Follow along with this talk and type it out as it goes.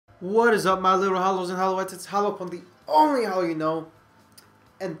What is up, my little hollows and hollowettes? It's Hollow from the only Hollow you know.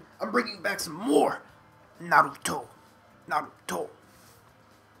 And I'm bringing back some more Naruto.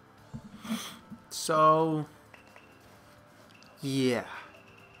 So, yeah.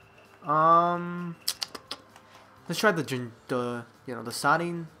 Let's try the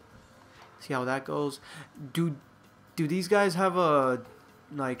Sarin. See how that goes. Do these guys have a,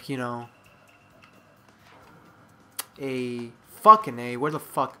 like, you know, a fucking A? Where the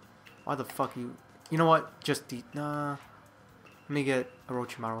fuck? Why the fuck you? You know what? Just nah. Let me get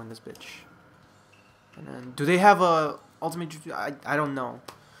Orochimaru in this bitch. And then, do they have a ultimate jutsu? I don't know.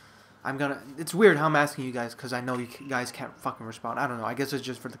 It's weird how I'm asking you guys because I know you guys can't fucking respond. I don't know. I guess it's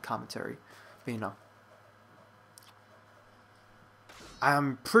just for the commentary. But you know.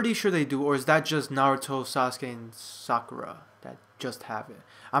 I'm pretty sure they do. Or is that just Naruto, Sasuke, and Sakura that just have it?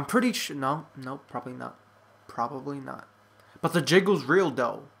 I'm pretty sure. No, probably not. Probably not. But the jiggle's real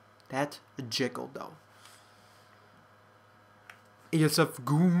though. That's a jiggle though. ASF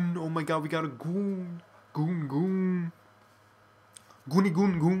goon. Oh my god, we got a goon. Goon. Goonie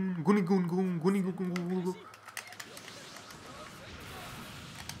goon. Goonie goon.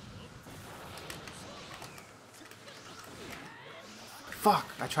 Fuck!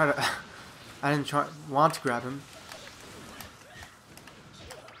 I didn't want to grab him.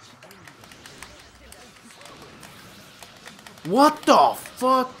 What the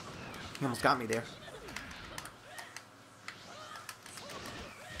fuck? He almost got me there.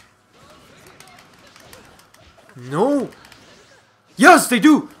 No! Yes, they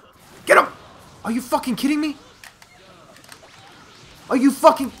do! Get him! Are you fucking kidding me? Are you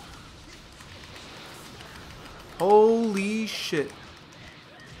fucking... Holy shit.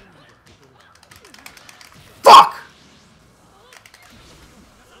 Fuck!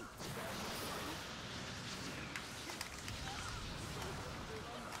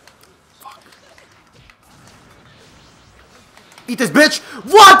 Fuck. Eat this bitch!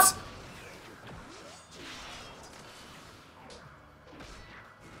 What?!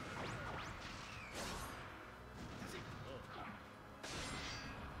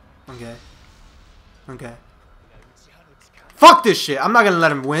 Okay. Fuck this shit. I'm not gonna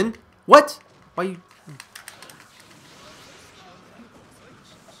let him win. What? Why you...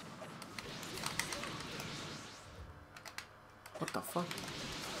 What the fuck?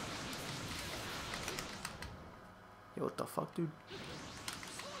 Yo, what the fuck, dude?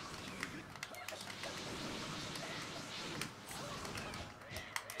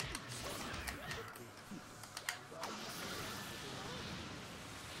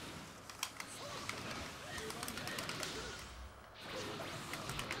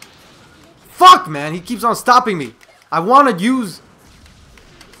 Fuck, man, he keeps on stopping me. I want to use...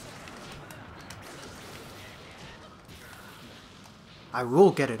 I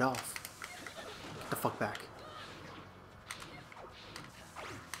will get it off. Get the fuck back.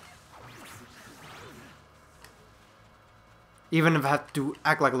 Even if I have to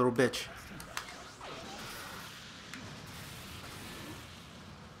act like a little bitch.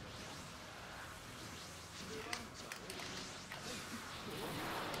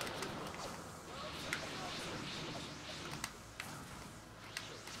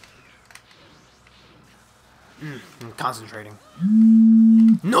 I'm concentrating.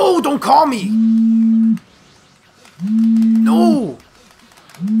 No, don't call me! No!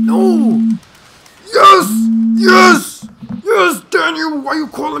 Yes, Daniel, why are you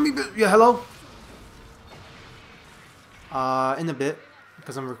calling me? Yeah, hello? In a bit,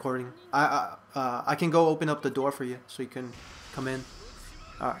 because I'm recording. I can go open up the door for you, so you can come in.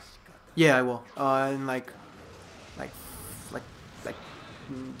 Alright. Yeah, I will. In like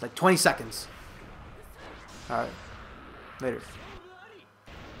 20 seconds. Alright. Later.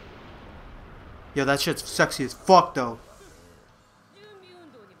 Yo, that shit's sexy as fuck, though.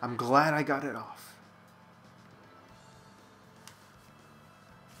 I'm glad I got it off.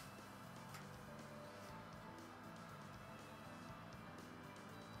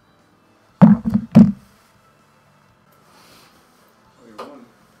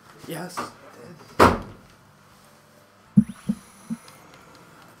 Yes.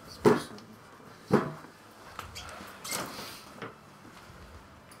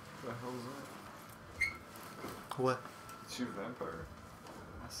 What? She's a vampire.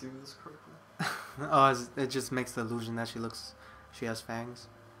 I see this correctly. Oh, it just makes the illusion that she has fangs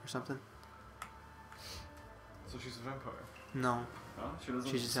or something. So she's a vampire? No. Huh? She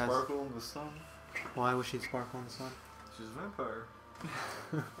doesn't sparkle in the sun? Why would she sparkle in the sun? She's a vampire.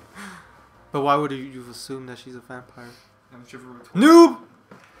 But why would you assume that she's a vampire? Noob!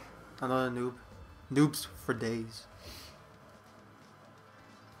 Another noob. Noobs for days.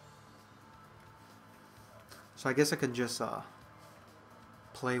 So I guess I could just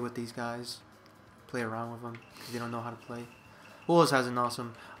play with these guys. Play around with them. Because they don't know how to play. Who else has an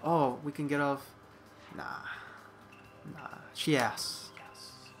awesome... Oh, we can get off... Nah. She asks.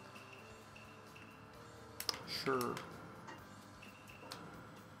 Yes. Sure.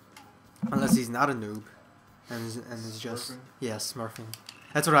 Unless he's not a noob. And is just... Smurfing? Yeah, smurfing.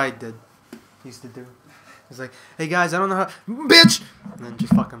 That's what I did. Used to do. It's like, hey guys, I don't know how... Bitch! And then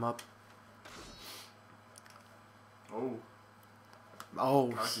just fuck him up.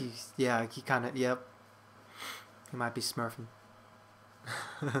 Oh, he's... Yeah, he kind of... Yep. He might be smurfing.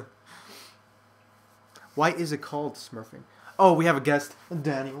 Why is it called smurfing? Oh, we have a guest.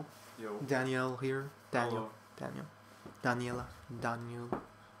 Daniel. Yo. Danielle here. Daniel. Hello. Daniela. Daniel.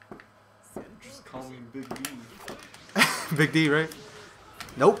 Just call me Big D. Big D, right?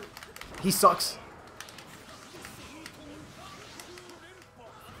 Nope. He sucks.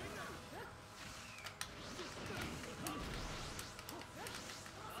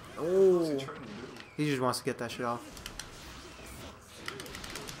 What's he Oh. trying to do? He just wants to get that shit off.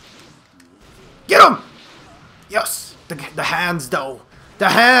 Get him! Yes! The hands, though. The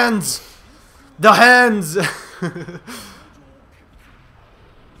hands! The hands!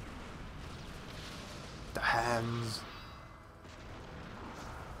 The hands.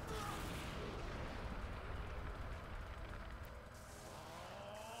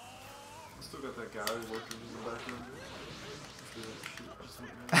 I still got that guy working in the background.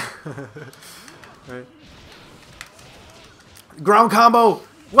 Right. Ground combo!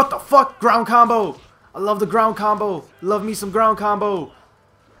 What the fuck? Ground combo! I love the ground combo! Love me some ground combo!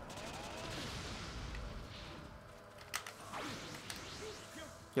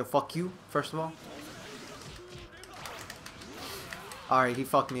 Yo, fuck you, first of all. Alright, he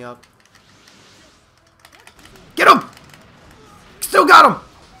fucked me up. Get him! Still got him!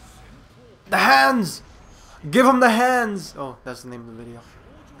 The hands! Give him the hands! Oh, that's the name of the video.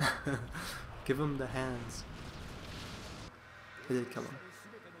 Give him the hands. He did kill him.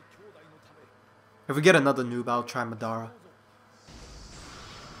 If we get another noob, I'll try Madara.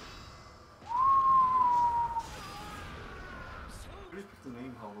 Why did you pick the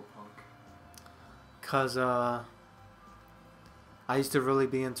name Hollow Punk? Cause I used to really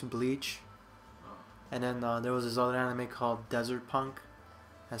be into Bleach, and then there was this other anime called Desert Punk,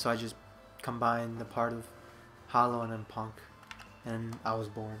 and so I just combined the part of Hollow and then Punk, and I was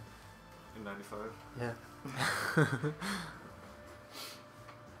born. In 95? Yeah.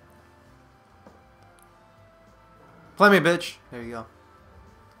 Play me, bitch. There you go.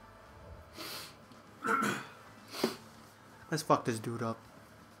 Let's fuck this dude up.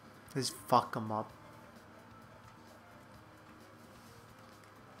 Let's fuck him up.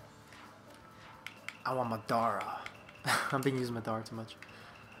 I want Madara. I've been using Madara too much.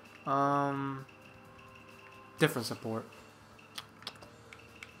 Different support.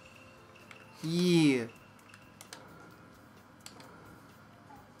 Yeah.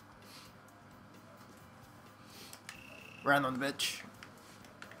 Random bitch.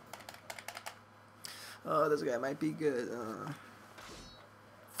 Oh, this guy might be good.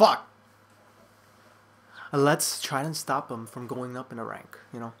 Fuck. Let's try and stop him from going up in a rank.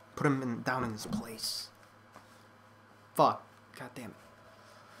 You know, put him down in his place. Fuck. God damn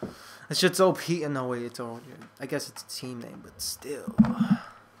it. That shit's OP. No way, it's all. I guess it's a team name, but still.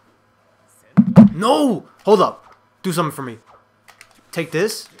 No! Hold up. Do something for me. Take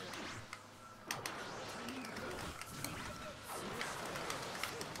this.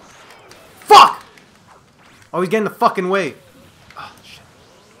 Fuck! Oh, he's getting the fucking way. Oh, shit.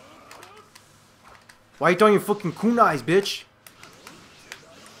 Why are you throwing your fucking kunais, bitch?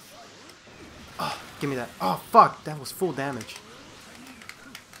 Oh, give me that. Oh, fuck. That was full damage.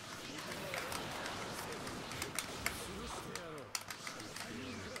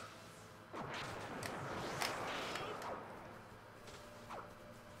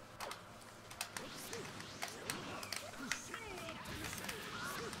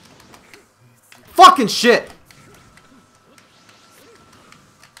 Fucking shit!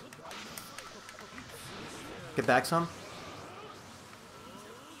 Get back some.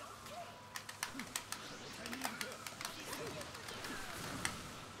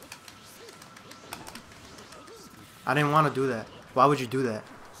 I didn't want to do that. Why would you do that?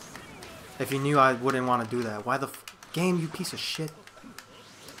 If you knew I wouldn't want to do that. Why the game, you piece of shit?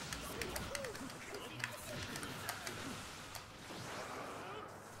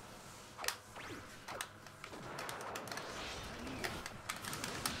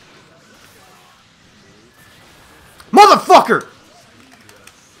 Motherfucker!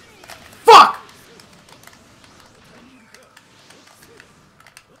 Fuck!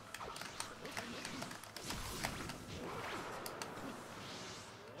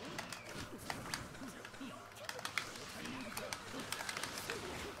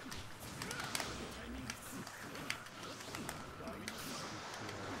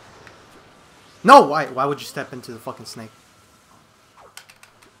 No, why would you step into the fucking snake?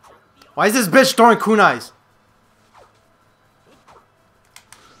 Why is this bitch throwing kunais?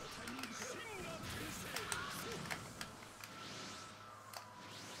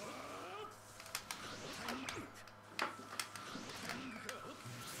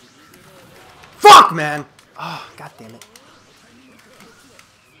 Fuck, man! Oh, god damn it.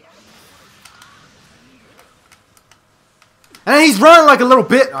 And he's running like a little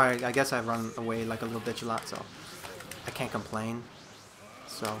bit. Alright, I guess I run away like a little bitch a lot, so I can't complain.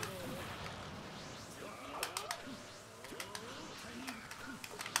 So.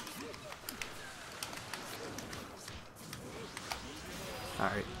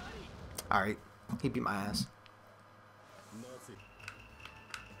 Alright. Alright. He beat my ass.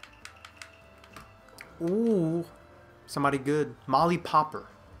 Ooh. Somebody good. Molly Popper.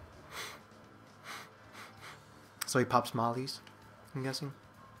 So he pops mollies, I'm guessing.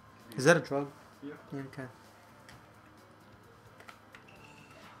 Is that a drug? Yeah. Okay.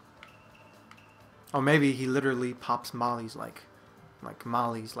 Or maybe he literally pops mollies like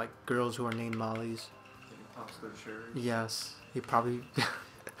mollies, like girls who are named mollies. He pops their cherries. Yes, he probably.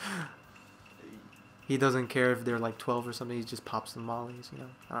 He doesn't care if they're like 12 or something. He just pops the mollies, you know.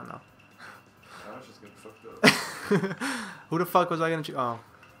 I don't know. I was just getting fucked up. Who the fuck was I gonna choose? Oh.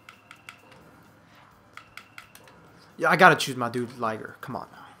 Yeah, I gotta choose my dude Liger. Come on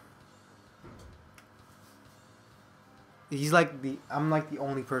now. He's like I'm like the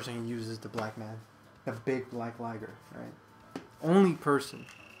only person who uses the black man. The big black Liger, right? Only person.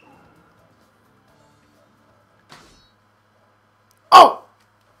 Oh!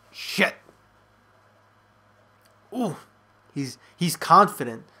 Shit! Ooh. He's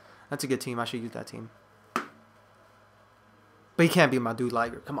confident. That's a good team. I should use that team. But he can't be my dude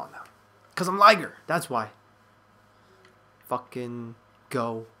Liger. Come on now. Because I'm Liger. That's why. Fucking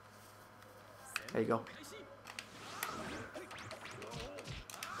go. There you go.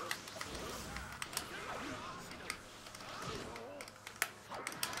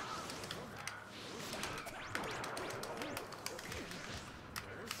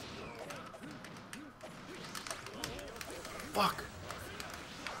 Fuck.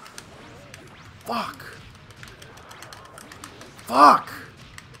 Fuck. Fuck.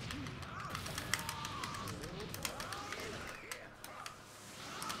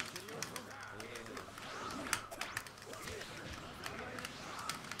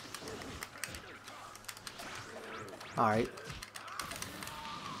 Alright.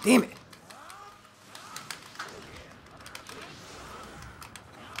 Damn it.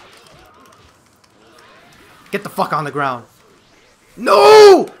 Get the fuck on the ground.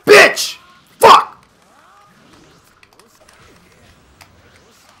 No! Bitch! Fuck!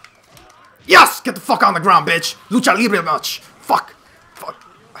 Yes! Get the fuck on the ground, bitch! Lucha Libre match! Fuck! Fuck!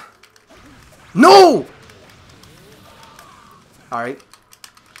 No! Alright.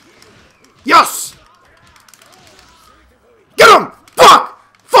 Yes! Get him! Fuck!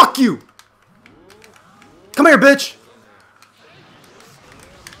 Fuck you! Come here, bitch!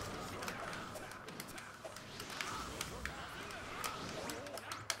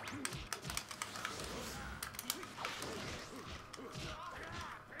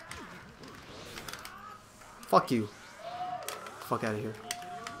 Fuck you. Fuck out of here.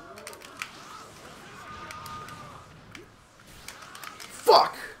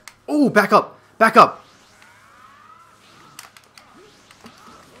 Fuck! Oh, back up! Back up!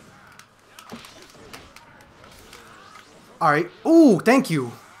 Alright. Ooh, thank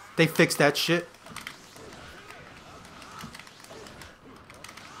you. They fixed that shit.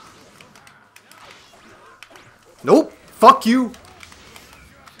 Nope. Fuck you.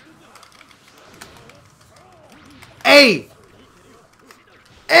 Hey!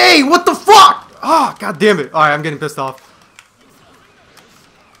 Hey, what the fuck? Ah, god damn it. Alright, I'm getting pissed off.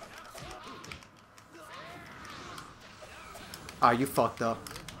 Alright, you fucked up.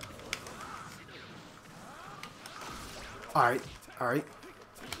 Alright, alright.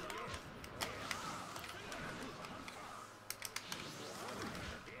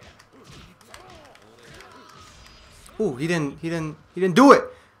 Ooh, he didn't do it.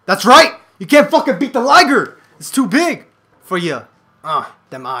 That's right. You can't fucking beat the Liger. It's too big for you.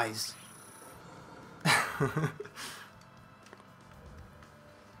 Them eyes.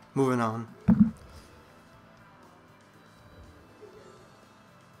 Moving on.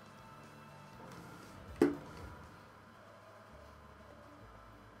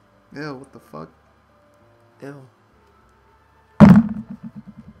 Ew, what the fuck? Ew.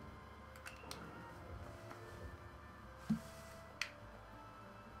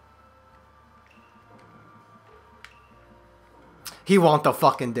 He want the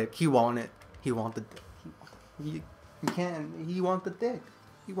fucking dick. He want it. He want the dick. He can't. He want the dick.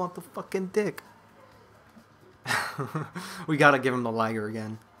 He want the fucking dick. We gotta give him the liger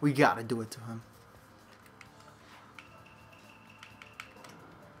again. We gotta do it to him.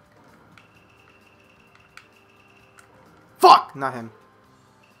 Fuck! Not him.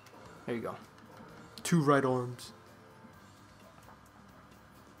 There you go. 2 right arms.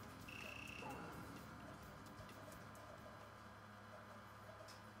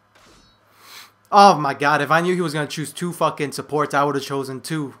 Oh my god, if I knew he was gonna choose 2 fucking supports, I would have chosen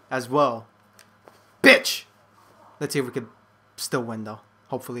 2 as well. Bitch! Let's see if we could still win though.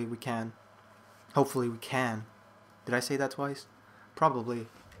 Hopefully we can. Hopefully we can. Did I say that twice? Probably.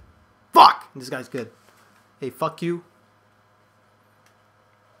 Fuck! This guy's good. Hey, fuck you.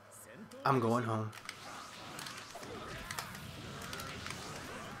 I'm going home.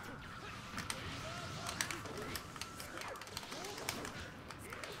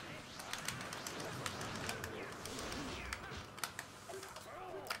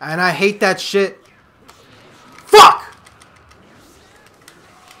 And I hate that shit. Fuck!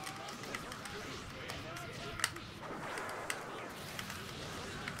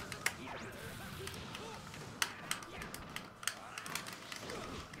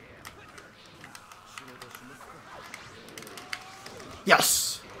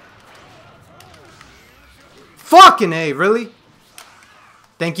 Yes! Fucking A, really?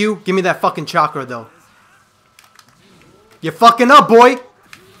 Thank you. Give me that fucking chakra, though. You're fucking up, boy!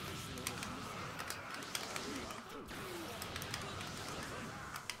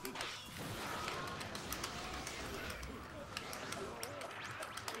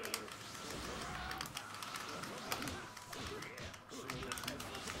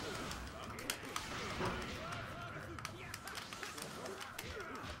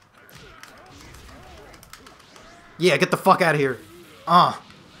 Yeah, get the fuck out of here.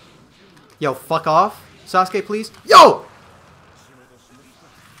 Yo, fuck off. Sasuke, please. Yo!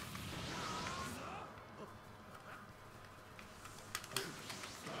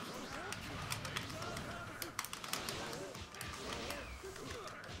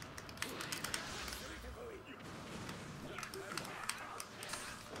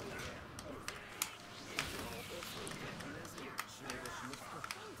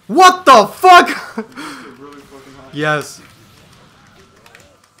 What the fuck? Yes.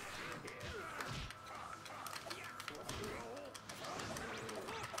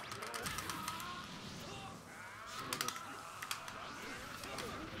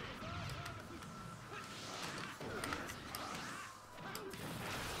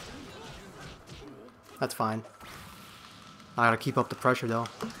 That's fine. I gotta keep up the pressure though.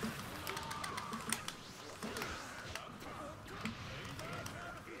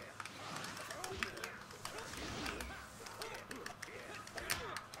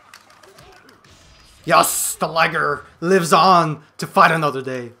 Yes, the liger lives on to fight another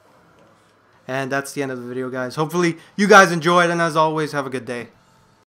day. And that's the end of the video, guys. Hopefully you guys enjoyed, and as always, have a good day.